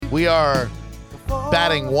We are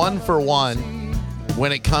batting 1 for 1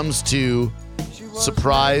 when it comes to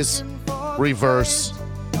surprise, reverse.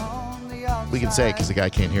 We can say it because the guy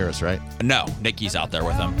can't hear us, right? No, Nikki's out there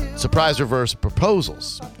with him. Surprise, reverse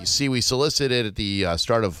proposals. You see, we solicited at the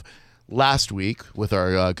start of last week with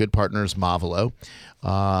our good partners, Mavolo.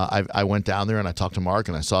 I went down there and I talked to Mark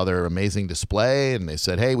and I saw their amazing display and they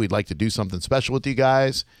said, hey, we'd like to do something special with you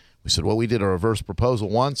guys. We said, well, we did a reverse proposal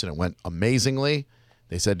once and it went amazingly.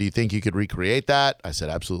 They said, do you think you could recreate that? I said,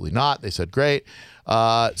 absolutely not. They said, great.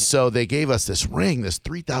 So they gave us this ring, this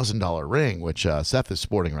 $3,000 ring, which Seth is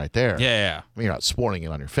sporting right there. Yeah. I mean, you're not sporting it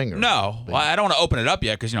on your finger. No, well, I don't want to open it up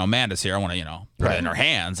yet because, Amanda's here. I want to, put it in her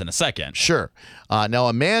hands in a second. Sure. Now,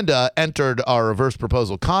 Amanda entered our reverse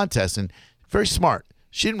proposal contest and very smart.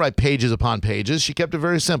 She didn't write pages upon pages. She kept it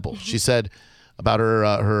very simple. She said about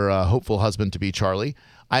her hopeful husband-to-be, Charlie,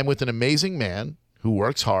 I'm with an amazing man who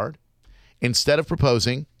works hard. Instead of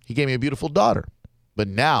proposing, he gave me a beautiful daughter. But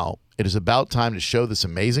now it is about time to show this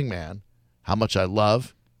amazing man how much I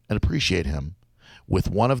love and appreciate him with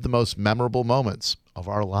one of the most memorable moments of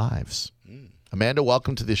our lives. Amanda,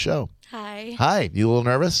 welcome to the show. Hi. Hi. You a little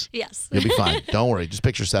nervous? Yes. You'll be fine. Don't worry. Just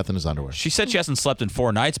picture Seth in his underwear. She said she hasn't slept in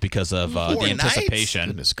 4 nights because of the anticipation.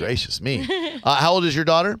 Goodness gracious me. How old is your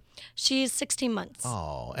daughter? She's 16 months.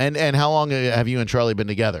 Oh, and how long have you and Charlie been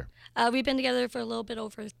together? We've been together for a little bit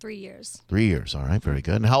over 3 years. 3 years. All right. Very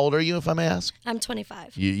good. And how old are you, if I may ask? I'm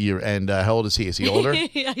 25. And how old is he? Is he older?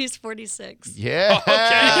 Yeah, he's 46. Yeah.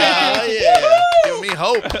 Okay. Yeah. Giving me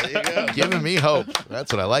hope. There you go. Giving me hope.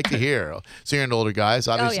 That's what I like to hear. So you're into older guys,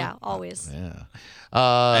 obviously? Oh, yeah, always. Yeah.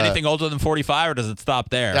 Anything older than 45, or does it stop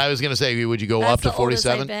there? I was going to say, would you go That's up to the oldest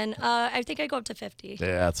 47? I've been. I think I go up to 50. Yeah,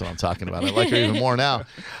 that's what I'm talking about. I like her even more now.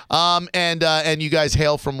 And you guys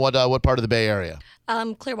hail from what part of the Bay Area?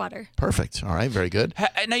 Clearwater. Perfect. All right. Very good.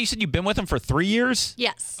 Now, you said you've been with him for 3 years?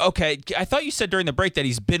 Yes. Okay. I thought you said during the break that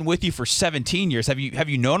he's been with you for 17 years. Have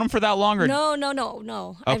you known him for that long? Or?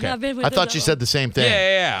 No. I've Okay. not been with I him thought that you long. said the same thing.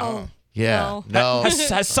 Yeah. Oh, Yeah. no. No.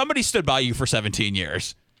 Has somebody stood by you for 17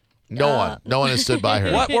 years? No one. No one has stood by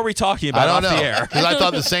her. What were we talking I about don't off know. the air? Because I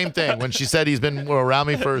thought the same thing. When she said he's been around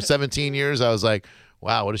me for 17 years, I was like,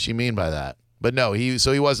 wow, what does she mean by that? But no, he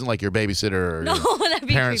wasn't like your babysitter or No, your that'd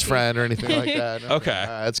be parents' creepy. friend or anything like that. Okay.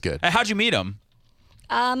 That's good. How'd you meet him?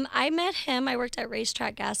 I met him. I worked at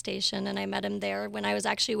Racetrack gas station, and I met him there when I was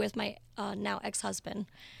actually with my now ex-husband.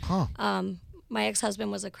 Huh. My ex-husband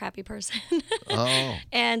was a crappy person. Oh.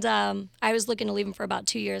 And I was looking to leave him for about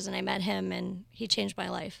 2 years, and I met him, and he changed my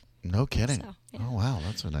life. No kidding. So, yeah. Oh, wow.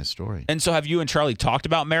 That's a nice story. And so have you and Charlie talked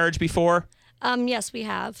about marriage before? Yes, we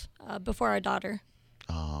have, before our daughter.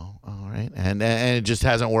 Oh, all right. And it just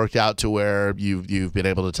hasn't worked out to where you've been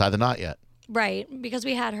able to tie the knot yet. Right, because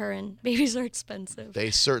we had her, and babies are expensive.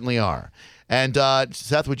 They certainly are. And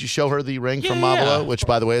Seth, would you show her the ring from Yeah. Mavolo, which,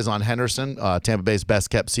 by the way, is on Henderson, Tampa Bay's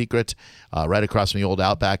best-kept secret, right across from the old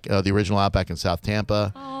Outback, the original Outback in South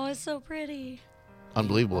Tampa. Oh, it's so pretty.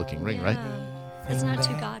 Unbelievable-looking ring, right? Yeah. It's not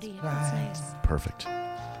too gaudy. It's nice. Perfect.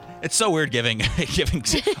 It's so weird giving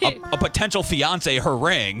a potential fiance her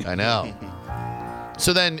ring. I know.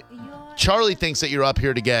 So then Charlie thinks that you're up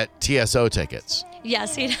here to get TSO tickets.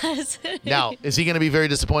 Yes, he does. Now, is he going to be very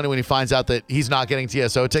disappointed when he finds out that he's not getting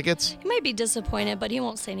TSO tickets? He might be disappointed, but he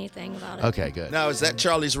won't say anything about it. Okay, good. Now, is that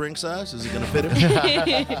Charlie's ring size? Is it going to fit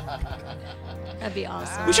him? That'd be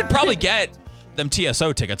awesome. We should probably get them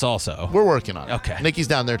TSO tickets also. We're working on it. Okay. Nikki's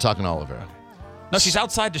down there talking to Oliver. No, she's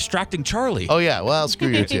outside distracting Charlie. Oh, yeah. Well, screw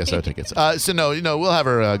your TSO tickets. So, no, we'll have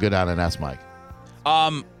her go down and ask Mike.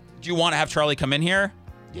 Do you want to have Charlie come in here?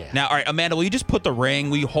 Yeah. Now, all right, Amanda, will you just put the ring?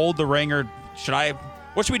 Will you hold the ring, or should I?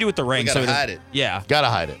 What should we do with the ring? We gotta it doesn't- hide it. Yeah. Gotta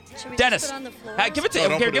hide it. Should we Dennis, just put it on the floor? give it to No,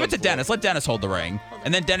 don't here, put it give on it to the floor. Dennis. Let Dennis hold the ring,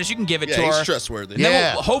 and then Dennis, you can give it to Yeah, her. he's trustworthy. And then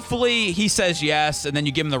Yeah. hopefully he says yes, and then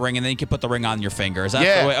you give him the ring, and then you can put the ring on your finger. Is that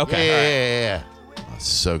Yeah. the way? Okay. all right. Yeah. Oh,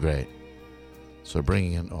 so great. So we're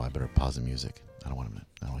bringing in. Oh, I better pause the music. I don't want to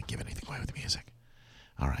give anything away with the music.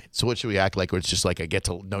 All right. So what should we act like? It's just like a get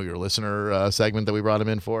to know your listener segment that we brought him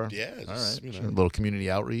in for. Yeah, All just, right. you know. A little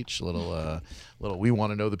community outreach. A little we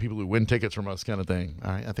want to know the people who win tickets from us kind of thing.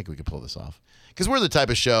 All right. I think we could pull this off because we're the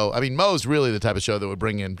type of show. I mean, Mo's really the type of show that would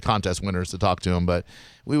bring in contest winners to talk to him, but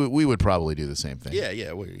we would probably do the same thing.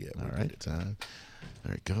 Yeah. All right. There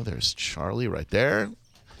you go. There's Charlie right there.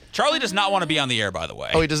 Charlie does not want to be on the air, by the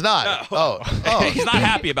way. Oh, he does not. Oh. He's not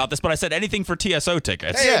happy about this, but I said anything for TSO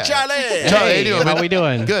tickets. Hey, Yeah. Charlie! Charlie, how you doing? How we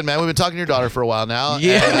doing? Good, man. We've been talking to your daughter for a while now.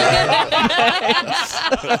 Yeah.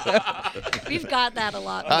 We've got that a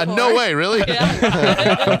lot. No before. way, really?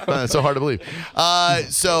 It's so hard to believe.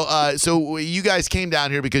 So you guys came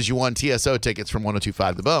down here because you won TSO tickets from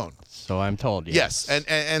 102.5 The Bone. so I'm told. Yes,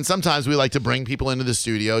 and sometimes we like to bring people into the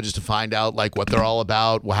studio just to find out like what they're all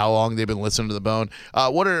about, how long they've been listening to The Bone.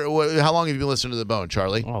 How long have you been listening to The Bone,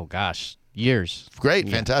 Charlie? Oh, gosh. Years. Great,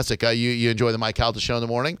 fantastic. You enjoy the Mike Calta show in the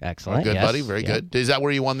morning? Excellent. Good, yes, buddy. Very good. Is that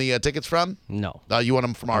where you won the tickets from? No. You won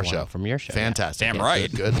them from our won show. them from your show, Fantastic. Damn Yeah,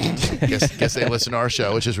 right. Good. guess they listen to our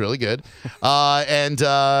show, which is really good. And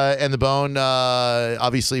The Bone,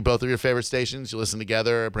 obviously both of your favorite stations. You listen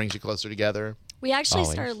together. It brings you closer together. We actually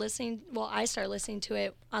Always. started listening. Well, I started listening to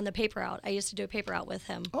it on the paper out. I used to do a paper out with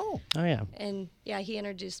him. Oh. Oh, yeah. And yeah, he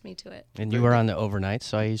introduced me to it. And you were on the overnight,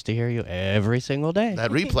 so I used to hear you every single day. That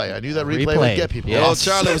replay. I knew that replay would Replay. get people. Yes. Oh,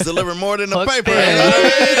 Charlie was delivering more than the Hook paper.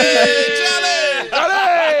 Charlie!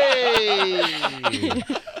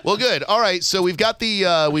 Well, good. All right, so we've got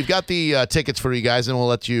the tickets for you guys, and we'll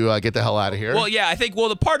let you get the hell out of here. Well, yeah, I think. Well,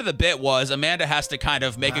 the part of the bit was Amanda has to kind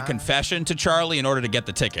of make a confession to Charlie in order to get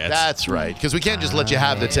the tickets. That's right, because we can't just let you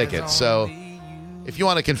have the tickets. So if you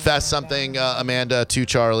want to confess something, Amanda, to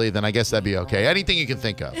Charlie, then I guess that'd be okay. Anything you can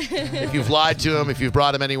think of. If you've lied to him, if you've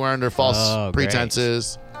brought him anywhere under false Oh, great.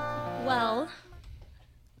 pretenses. Well,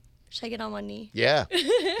 should I get on one knee? Yeah.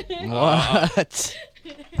 What?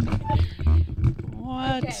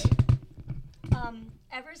 What? Okay.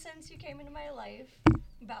 Ever since you came into my life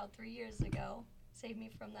about 3 years ago, saved me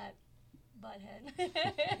from that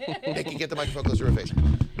butthead. Nikki, get the microphone closer to her face.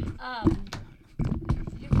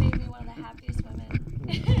 You've made me one of the happiest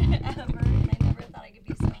women ever, and I never thought I could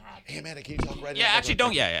be so happy. Hey, Amanda, can you talk right Yeah, now? actually,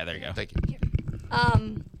 don't. Yeah, there you go. Thank you.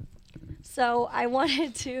 So I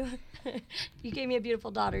wanted to. You gave me a beautiful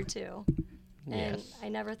daughter too, and Yes. I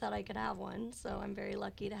never thought I could have one. So I'm very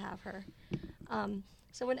lucky to have her.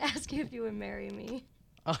 So I would ask you if you would marry me.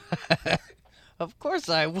 Of course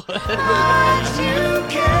I would.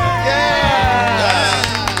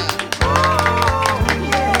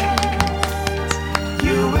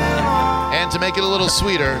 And to make it a little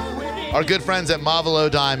sweeter, our good friends at Mavalo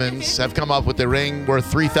Diamonds have come up with a ring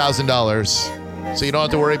worth $3,000. So you don't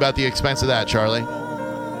have to worry about the expense of that, Charlie.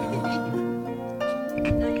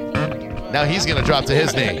 Now he's going to drop to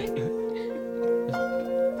his knee.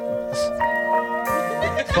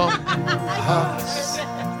 Boom.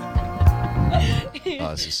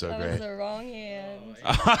 Oh, this is so That was great. the wrong hand.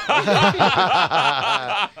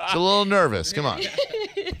 It's a little nervous. Come on.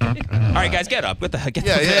 All right, guys, get up. What the heck? Get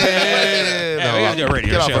Yeah. the- No, we gotta do a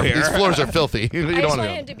radio get off show our- here. These floors are filthy. You I don't just want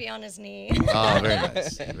wanted him to. to be on his knee. Oh, very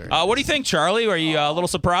nice. Very nice. What do you think, Charlie? Are you a little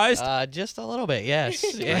surprised? Just a little bit, yes.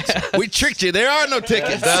 Yeah. We tricked you. There are no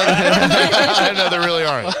tickets. No, there really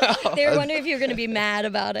aren't. They were wondering if you were going to be mad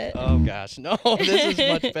about it. Oh, gosh. No, this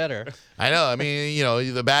is much better. I know. I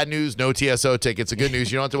mean, the bad news, no TSO tickets. The good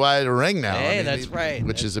news, you don't have to buy a ring now. Hey, I mean, that's right.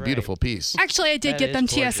 Which That's is a right. beautiful piece. Actually, I did That get is them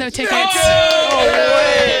gorgeous. TSO tickets.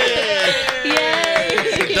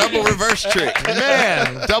 Yay! Double reverse trick.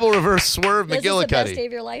 Man, double reverse swerve This is the best day McGillicuddy.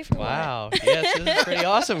 of your life. Or what? Wow. Yes, this is pretty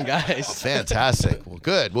awesome, guys. Fantastic. Well,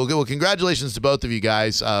 good. Well, congratulations to both of you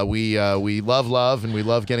guys. We love, and we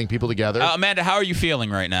love getting people together. Amanda, how are you feeling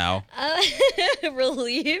right now?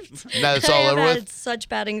 Relieved. Now it's I all have over had with? such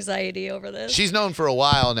bad anxiety over this. She's known for a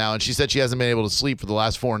while now, and she said she hasn't been able to sleep for the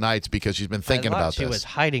last 4 nights because she's been thinking I thought about she this. was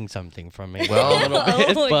hiding something from me Well- a little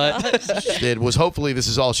bit, Oh my but gosh. It was hopefully this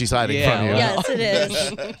is all she's hiding Yeah, from you. well- Yes, it is.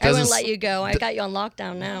 I Doesn't wouldn't let you go. I got you on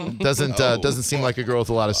lockdown now. Doesn't seem like a girl with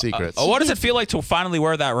a lot of secrets. What does it feel like to finally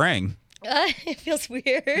wear that ring? It feels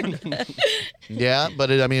weird. Yeah,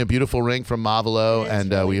 but a beautiful ring from Mavalo, It is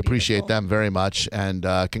and really we appreciate beautiful. them very much. And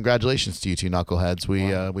congratulations to you two knuckleheads.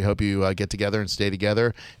 We hope you get together and stay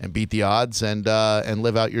together and beat the odds and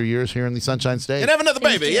live out your years here in the Sunshine State. And have another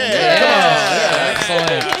baby. you. Yeah.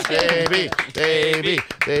 excellent.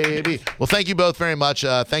 baby. Well, thank you both very much.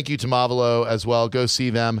 Thank you to Mavalo as well. Go see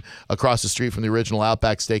them across the street from the original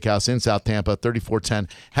Outback Steakhouse in South Tampa, 3410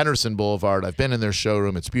 Henderson Boulevard. I've been in their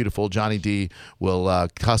showroom. It's beautiful. Johnny D will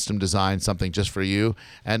custom design something just for you.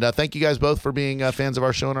 And thank you guys both for being fans of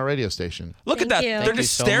our show and our radio station. Look Thank at that. you. They're Thank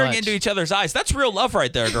just you so staring much. into each other's eyes. That's real love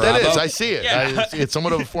right there, Garabo. That is. I see it. Yeah. It's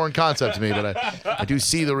somewhat of a foreign concept to me, but I do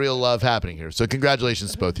see the real love happening here. So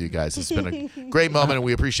congratulations to both of you guys. It's been a great moment, and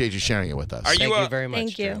we appreciate you sharing it with us. Are you, Thank you very much.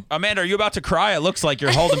 Thank you. Drew. Amanda, are you about to cry? It looks like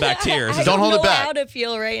you're holding back tears. I Don't hold it know back. how to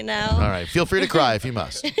feel right now. All right. Feel free to cry if you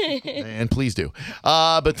must. And please do.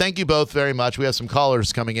 But thank you both very much. We have some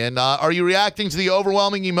callers coming in. Are you reacting to the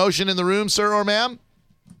overwhelming emotion in the room, sir or ma'am?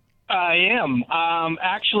 I am.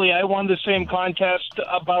 Actually, I won the same contest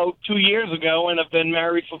about 2 years ago, and I've been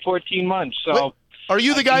married for 14 months. So, Wait, are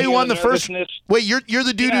you the I guy can who hear won the first? nervousness. Wait, you're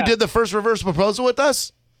the dude who Yeah. did the first reverse proposal with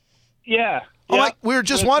us? Yeah. Oh, yeah. we were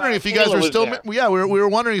just With, wondering if you guys Kayla were was still. there. Yeah, we were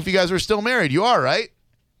wondering if you guys were still married. You are, right?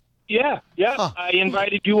 Yeah. I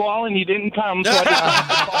invited you all, and you didn't come, so I just wanted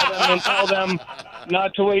to call them and tell them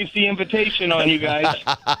not to waste the invitation on you guys.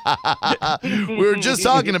 We were just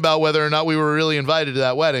talking about whether or not we were really invited to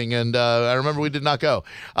that wedding, and I remember we did not go.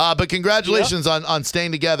 But congratulations on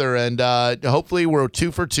staying together, and hopefully we're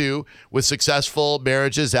 2 for 2 with successful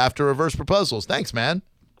marriages after reverse proposals. Thanks, man.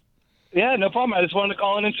 Yeah, no problem. I just wanted to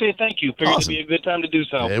call in and say thank you. Figured Awesome. it'd be a good time to do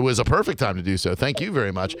so. It was a perfect time to do so. Thank you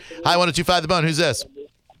very much. Hi, 1025 The Bone. Who's this?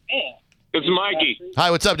 It's Mikey.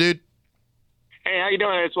 Hi, what's up, dude? Hey, how you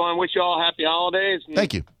doing? I just want to wish you all happy holidays. And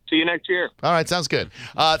Thank you. See you next year. All right, sounds good.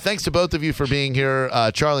 Thanks to both of you for being here.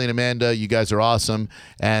 Charlie and Amanda, you guys are awesome.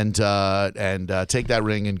 And take that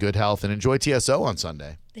ring in good health and enjoy TSO on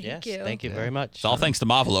Sunday. Thank Yes, you. thank you very much. It's all thanks to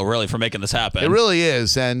Mavalo, really, for making this happen. It really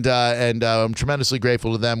is, and I'm tremendously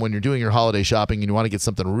grateful to them. When you're doing your holiday shopping and you want to get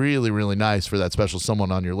something really, really nice for that special someone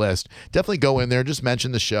on your list, definitely go in there, just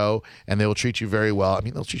mention the show, and they will treat you very well. I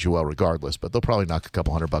mean, they'll treat you well regardless, but they'll probably knock a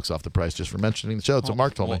couple $100 off the price just for mentioning the show. That's what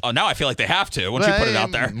Mark told me. Oh, now I feel like they have to once you put it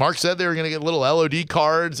out there. Mark said they were going to get little LOD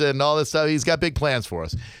cards and all this stuff. He's got big plans for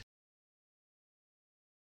us.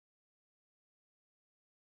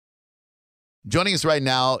 Joining us right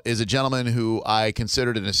now is a gentleman who I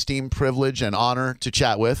considered an esteemed privilege and honor to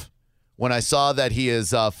chat with. When I saw that he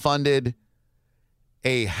has funded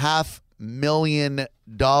a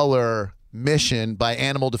 $500,000 mission by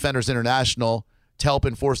Animal Defenders International to help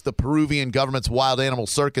enforce the Peruvian government's wild animal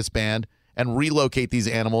circus ban and relocate these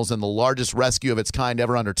animals in the largest rescue of its kind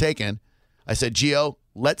ever undertaken, I said, Gio,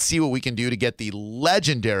 let's see what we can do to get the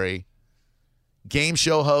legendary game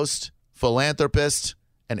show host, philanthropist,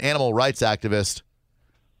 and animal rights activist,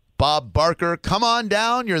 Bob Barker. Come on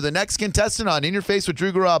down. You're the next contestant on In Your Face with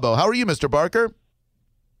Drew Garabo. How are you, Mr. Barker?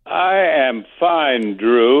 I am fine,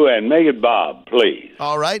 Drew, and make it Bob, please.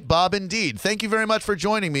 All right, Bob, indeed. Thank you very much for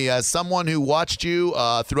joining me. As someone who watched you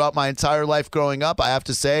throughout my entire life growing up, I have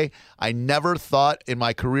to say I never thought in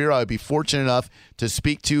my career I would be fortunate enough to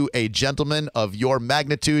speak to a gentleman of your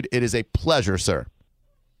magnitude. It is a pleasure, sir.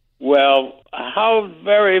 Well, how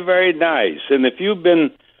very, very nice. And if you've been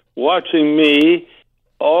watching me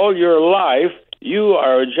all your life, you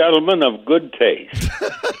are a gentleman of good taste.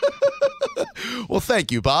 Well,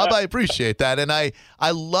 thank you, Bob. I appreciate that. And I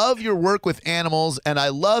love your work with animals, and I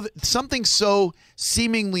love something so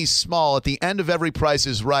seemingly small at the end of every Price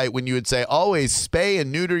is Right when you would say, always spay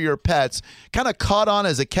and neuter your pets, kind of caught on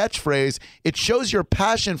as a catchphrase. It shows your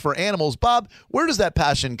passion for animals. Bob, where does that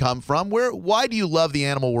passion come from? Why do you love the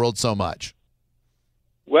animal world so much?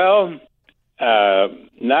 Well,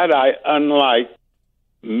 unlike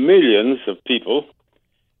millions of people,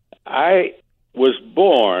 I was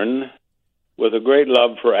born with a great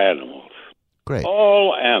love for animals. Great.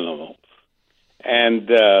 All animals.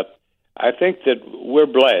 And I think that we're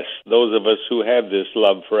blessed, those of us who have this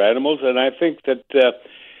love for animals, and I think that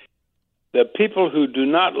the people who do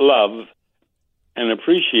not love and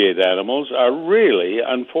appreciate animals are really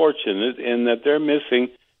unfortunate in that they're missing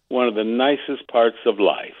one of the nicest parts of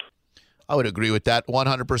life. I would agree with that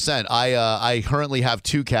 100%. I currently have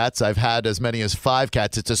 2 cats. I've had as many as 5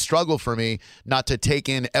 cats. It's a struggle for me not to take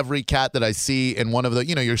in every cat that I see in one of the,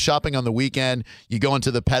 you're shopping on the weekend, you go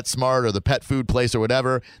into the PetSmart or the pet food place or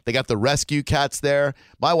whatever. They got the rescue cats there.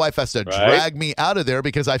 My wife has to drag me out of there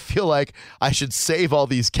because I feel like I should save all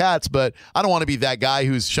these cats, but I don't want to be that guy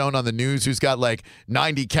who's shown on the news who's got like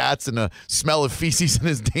 90 cats and a smell of feces in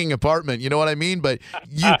his dang apartment. You know what I mean? But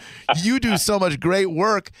you do so much great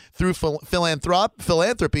work through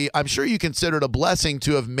philanthropy. I'm sure you consider it a blessing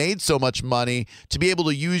to have made so much money to be able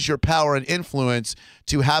to use your power and influence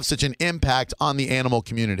to have such an impact on the animal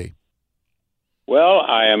community. Well,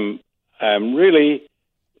 I am really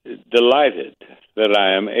delighted that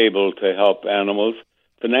I am able to help animals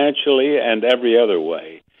financially and every other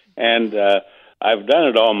way. And I've done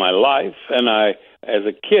it all my life. And as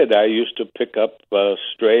a kid, I used to pick up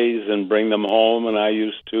strays and bring them home, and I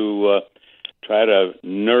used to try to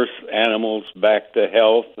nurse animals back to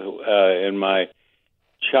health in my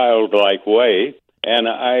childlike way. And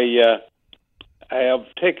I have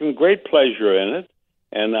taken great pleasure in it,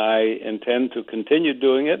 and I intend to continue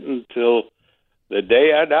doing it until the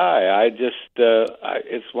day I die.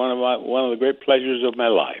 It's one of the great pleasures of my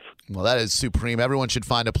life. Well, that is supreme. Everyone should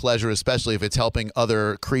find a pleasure, especially if it's helping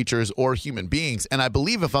other creatures or human beings. And I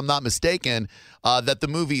believe, if I'm not mistaken, that the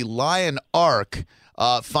movie Lion Arc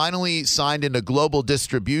finally signed into global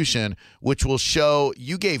distribution, which will show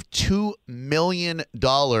you gave $2 million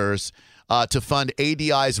to fund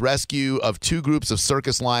ADI's rescue of 2 groups of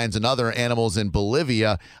circus lions and other animals in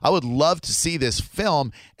Bolivia. I would love to see this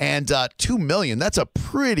film. And $2 million, that's a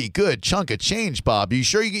pretty good chunk of change, Bob. Are you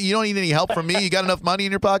sure you don't need any help from me? You got enough money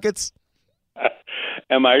in your pockets?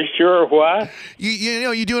 Am I sure what?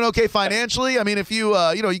 You doing okay financially? I mean, if you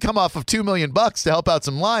you come off of $2 million to help out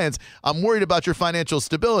some lions, I'm worried about your financial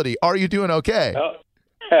stability. Are you doing okay?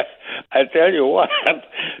 I tell you what,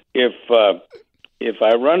 if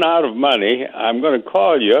I run out of money, I'm going to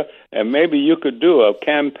call you, and maybe you could do a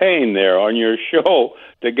campaign there on your show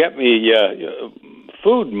to get me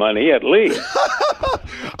food money at least.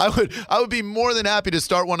 I would be more than happy to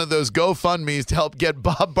start one of those GoFundMes to help get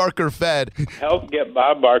Bob Barker fed. Help get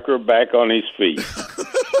Bob Barker back on his feet.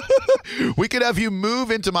 We could have you move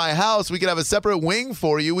into my house. We could have a separate wing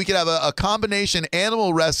for you. We could have a combination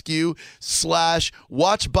animal rescue /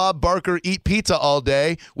 watch Bob Barker eat pizza all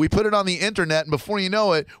day. We put it on the internet, and before you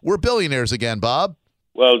know it, we're billionaires again, Bob.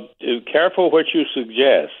 Well, careful what you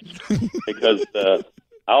suggest, because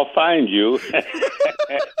I'll find you,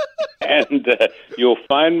 and you'll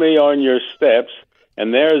find me on your steps,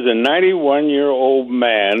 and there's a 91-year-old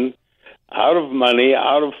man, out of money,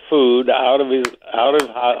 out of food, out of his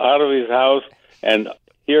house, and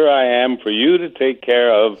here I am for you to take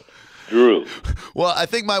care of, Drew. Well, I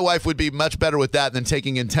think my wife would be much better with that than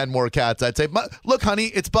taking in 10 more cats. I'd say, look, honey,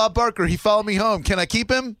 it's Bob Barker. He followed me home. Can I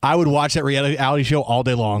keep him? I would watch that reality show all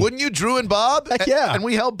day long. Wouldn't you, Drew and Bob? Heck yeah. And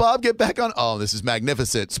we helped Bob get back on. Oh, this is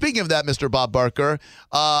magnificent. Speaking of that, Mr. Bob Barker,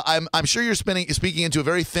 I'm sure you're speaking into a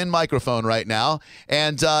very thin microphone right now.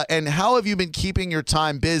 And how have you been keeping your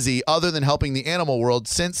time busy other than helping the animal world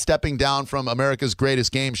since stepping down from America's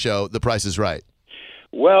greatest game show, The Price is Right?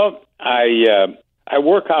 Well, I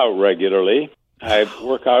work out regularly. I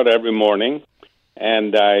work out every morning,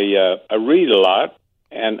 and I read a lot,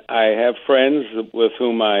 and I have friends with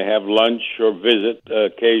whom I have lunch or visit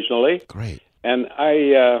occasionally. Great. And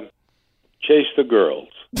I chase the girls.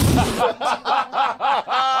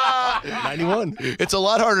 91. It's a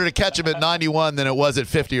lot harder to catch him at 91 than it was at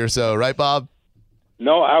 50 or so, right, Bob?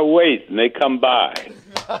 No, I wait, and they come by.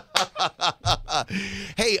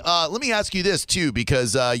 Hey, let me ask you this, too,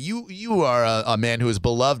 because you are a man who is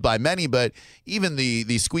beloved by many, but even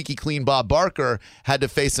the squeaky clean Bob Barker had to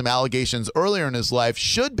face some allegations earlier in his life.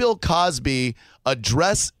 Should Bill Cosby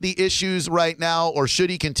address the issues right now, or should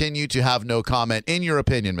he continue to have no comment, in your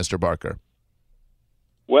opinion, Mr. Barker?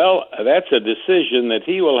 Well, that's a decision that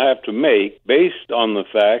he will have to make based on the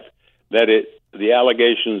fact that the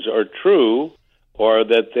allegations are true or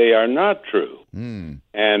that they are not true.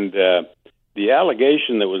 And the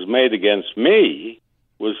allegation that was made against me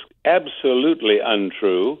was absolutely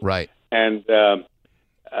untrue. Right. And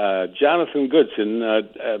Jonathan Goodson,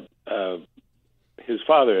 his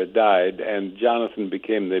father had died, and Jonathan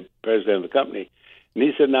became the president of the company. And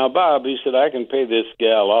he said, now, Bob, he said, I can pay this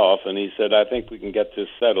gal off. And he said, I think we can get this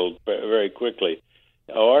settled very quickly.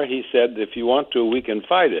 Or he said, if you want to, we can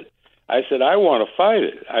fight it. I said, I want to fight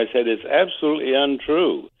it. I said, it's absolutely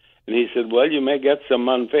untrue. And he said, well, you may get some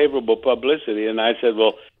unfavorable publicity. And I said,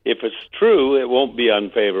 well, if it's true, it won't be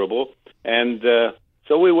unfavorable. And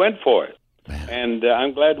so we went for it. Man. And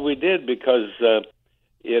I'm glad we did, because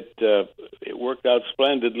it worked out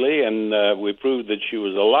splendidly, and we proved that she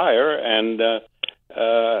was a liar, and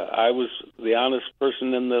I was the honest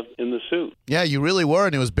person in the suit. Yeah, you really were,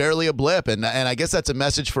 and it was barely a blip. And I guess that's a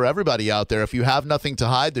message for everybody out there. If you have nothing to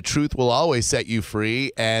hide, the truth will always set you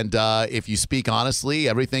free. And if you speak honestly,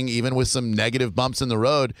 everything, even with some negative bumps in the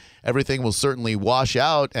road, everything will certainly wash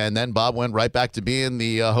out. And then Bob went right back to being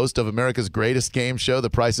the host of America's greatest game show, The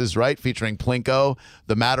Price is Right, featuring Plinko,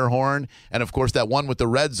 the Matterhorn, and of course that one with the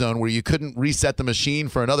red zone where you couldn't reset the machine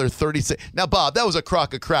for another 30 seconds. Now, Bob, that was a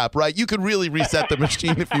crock of crap, right? You could really reset the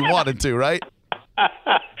machine if you wanted to, right?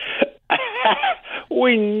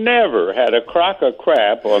 We never had a crock of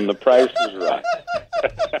crap on The Price is Right.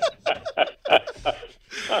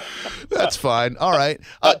 That's fine. All right.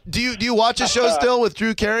 Do you watch a show still with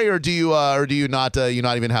Drew Carey, or do you not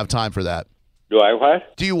even have time for that? Do I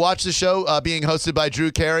what? Do you watch the show being hosted by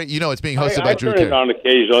Drew Carey? You know it's being hosted by Drew Carey. I turn it on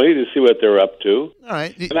occasionally to see what they're up to. All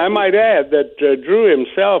right. And I might add that Drew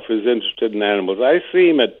himself is interested in animals. I see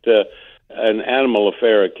him at an animal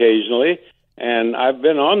affair occasionally, and I've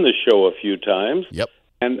been on the show a few times. Yep.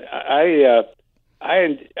 And I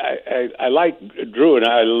like Drew, and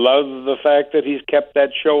I love the fact that he's kept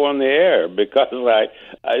that show on the air, because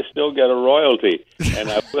I still get a royalty, and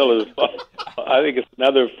I will as well. I think it's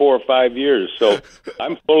another 4 or 5 years, so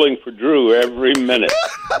I'm pulling for Drew every minute.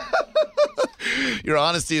 Your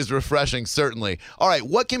honesty is refreshing, certainly. All right,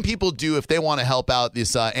 what can people do if they want to help out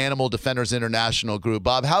this Animal Defenders International group?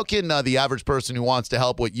 Bob, how can the average person who wants to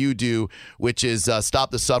help what you do, which is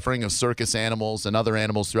stop the suffering of circus animals and other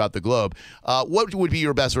animals throughout the globe, what would be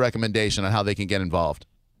your best recommendation on how they can get involved?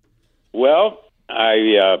 Well,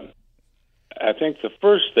 I think the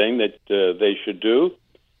first thing that they should do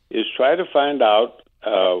is try to find out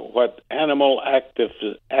what animal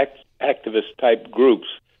activist type groups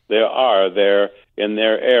there are there in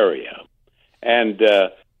their area, and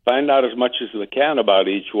find out as much as they can about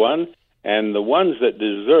each one. And the ones that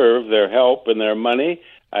deserve their help and their money,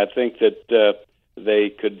 I think that they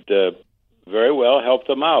could very well help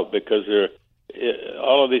them out, because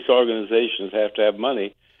all of these organizations have to have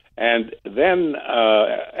money. And then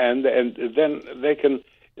then they can.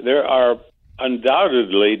 There are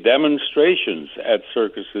undoubtedly demonstrations at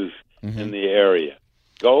circuses in the area.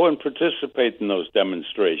 Go and participate in those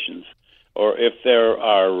demonstrations. Or if there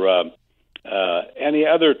are any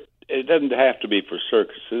other, it doesn't have to be for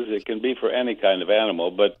circuses. It can be for any kind of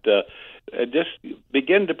animal. But just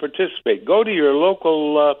begin to participate. Go to your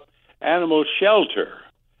local animal shelter.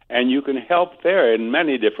 And you can help there in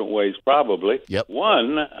many different ways, probably. Yep.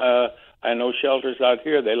 One, I know shelters out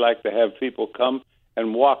here, they like to have people come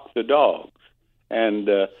and walk the dogs. And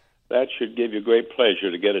that should give you great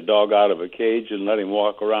pleasure to get a dog out of a cage and let him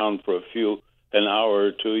walk around for an hour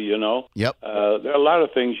or two, you know. Yep. There are a lot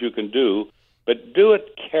of things you can do, but do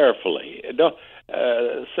it carefully.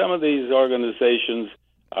 Some of these organizations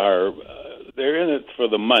they're in it for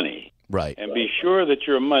the money. Right. And be sure that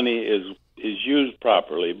your money is used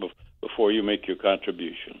properly before you make your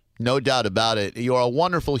contribution. No doubt about it. You are a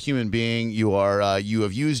wonderful human being. You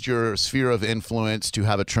have used your sphere of influence to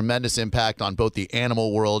have a tremendous impact on both the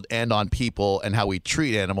animal world and on people and how we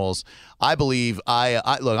treat animals. I believe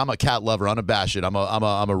look, I'm a cat lover, unabashed. I'm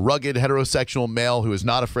a rugged heterosexual male who is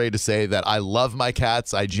not afraid to say that I love my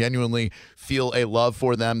cats. I genuinely feel a love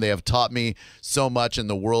for them. They have taught me so much in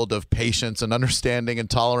the world of patience and understanding and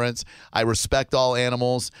tolerance. I respect all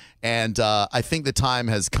animals, and I think the time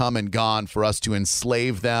has come and gone for us to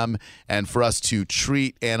enslave them and for us to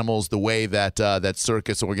treat animals the way that that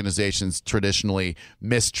circus organizations traditionally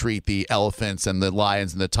mistreat the elephants and the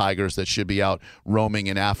lions and the tigers that should be out roaming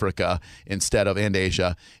in Africa and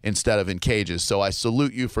Asia instead of in cages. So I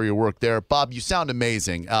salute you for your work there. Bob, you sound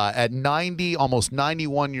amazing. At 90, almost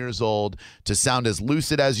 91 years old, to sound as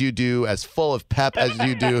lucid as you do, as full of pep as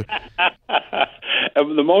you do.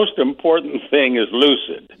 The most important thing is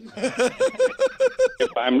lucid.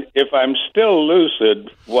 If I'm still lucid,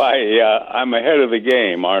 why I'm ahead of the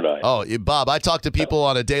game, aren't I? Oh, Bob, I talk to people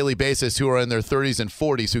on a daily basis who are in their 30s and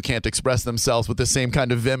 40s who can't express themselves with the same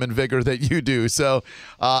kind of vim and vigor that you do. So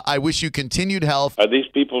I wish you continued health. Are these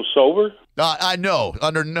people sober? I know.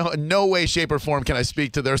 Under no way, shape, or form can I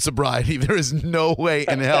speak to their sobriety. There is no way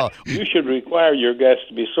in hell. You should require your guests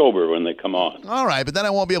to be sober when they come on. All right, but then I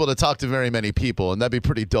won't be able to talk to very many people, and that'd be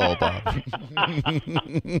pretty dull, Bob.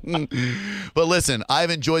 But listen, I've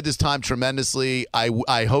enjoyed this time tremendously.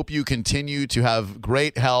 I hope you continue to have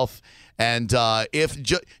great health. And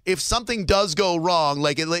if something does go wrong,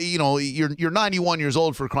 like you're 91 years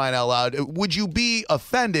old, for crying out loud, would you be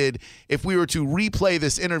offended if we were to replay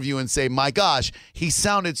this interview and say, "My gosh, he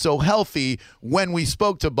sounded so healthy when we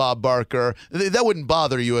spoke to Bob Barker"? That wouldn't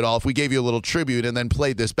bother you at all if we gave you a little tribute and then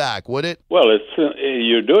played this back, would it? Well,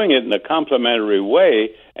 you're doing it in a complimentary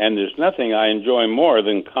way, and there's nothing I enjoy more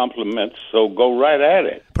than compliments. So go right at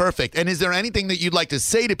it. Perfect. And is there anything that you'd like to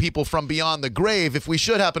say to people from beyond the grave if we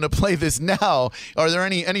should happen to play this now? Are there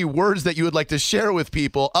any words that you would like to share with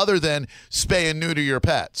people other than spay and neuter your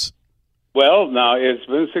pets? Well, now it's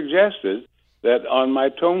been suggested that on my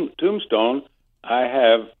tombstone I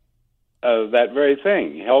have that very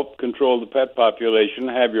thing: help control the pet population,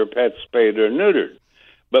 have your pets spayed or neutered.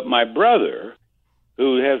 But my brother,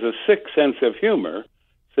 who has a sick sense of humor,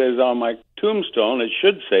 says on my tombstone it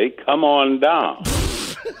should say, "Come on down."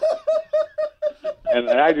 And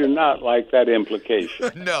I do not like that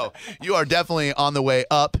implication. No, you are definitely on the way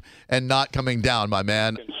up and not coming down, my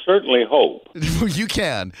man. I can certainly hope. You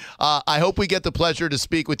can. I hope we get the pleasure to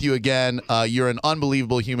speak with you again. You're an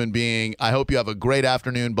unbelievable human being. I hope you have a great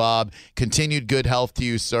afternoon, Bob. Continued good health to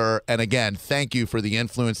you, sir. And again, thank you for the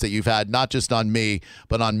influence that you've had, not just on me,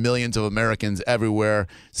 but on millions of Americans everywhere.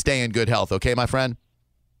 Stay in good health, okay, my friend?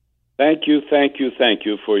 Thank you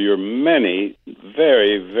for your many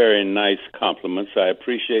very, very nice compliments. I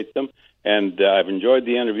appreciate them, and I've enjoyed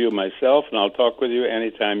the interview myself, and I'll talk with you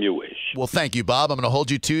anytime you wish. Well, thank you, Bob. I'm going to hold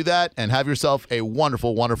you to that, and have yourself a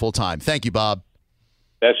wonderful, wonderful time. Thank you, Bob.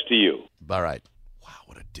 That's to you. All right. Wow.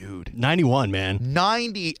 what a dude. 91, man.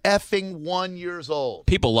 90 effing 1 years old.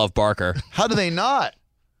 People love Barker. How do they not?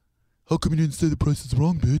 How come you didn't say the price is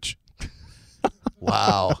wrong, bitch?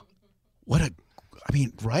 Wow.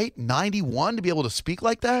 Right? 91 to be able to speak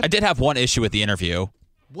like that? I did have one issue with the interview.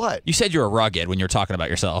 What? You said you were rugged when you were talking about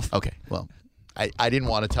yourself. Okay, well, I didn't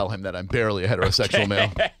want to tell him that I'm barely a heterosexual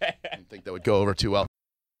male. I didn't think that would go over too well.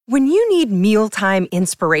 When you need mealtime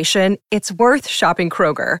inspiration, it's worth shopping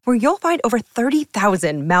Kroger, where you'll find over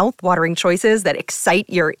 30,000 mouth-watering choices that excite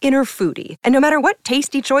your inner foodie. And no matter what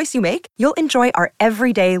tasty choice you make, you'll enjoy our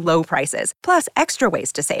everyday low prices, plus extra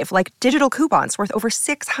ways to save, like digital coupons worth over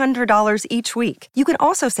 $600 each week. You can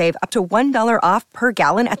also save up to $1 off per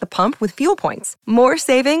gallon at the pump with fuel points. More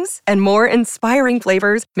savings and more inspiring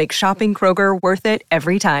flavors make shopping Kroger worth it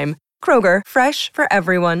every time. Kroger, fresh for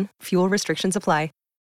everyone. Fuel restrictions apply.